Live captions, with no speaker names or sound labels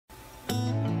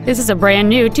This is a brand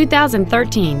new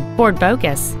 2013 Ford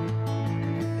Focus.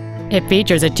 It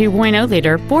features a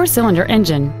 2.0-liter four-cylinder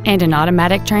engine and an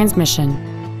automatic transmission.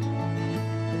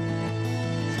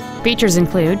 Features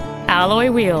include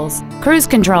alloy wheels, cruise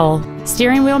control,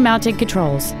 steering wheel mounted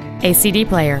controls, a CD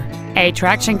player, a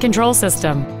traction control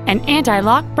system, an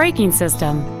anti-lock braking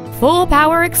system, full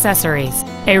power accessories,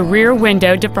 a rear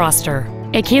window defroster,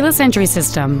 a keyless entry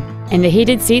system, and the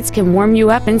heated seats can warm you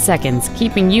up in seconds,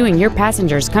 keeping you and your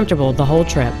passengers comfortable the whole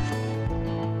trip.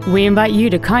 We invite you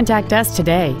to contact us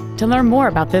today to learn more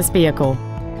about this vehicle.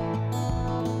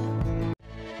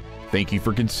 Thank you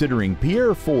for considering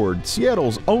Pierre Ford,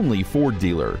 Seattle's only Ford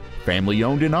dealer. Family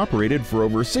owned and operated for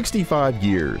over 65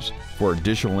 years. For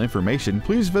additional information,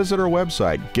 please visit our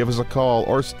website, give us a call,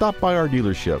 or stop by our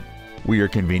dealership. We are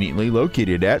conveniently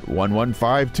located at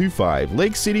 11525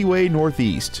 Lake City Way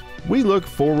Northeast. We look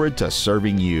forward to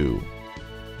serving you.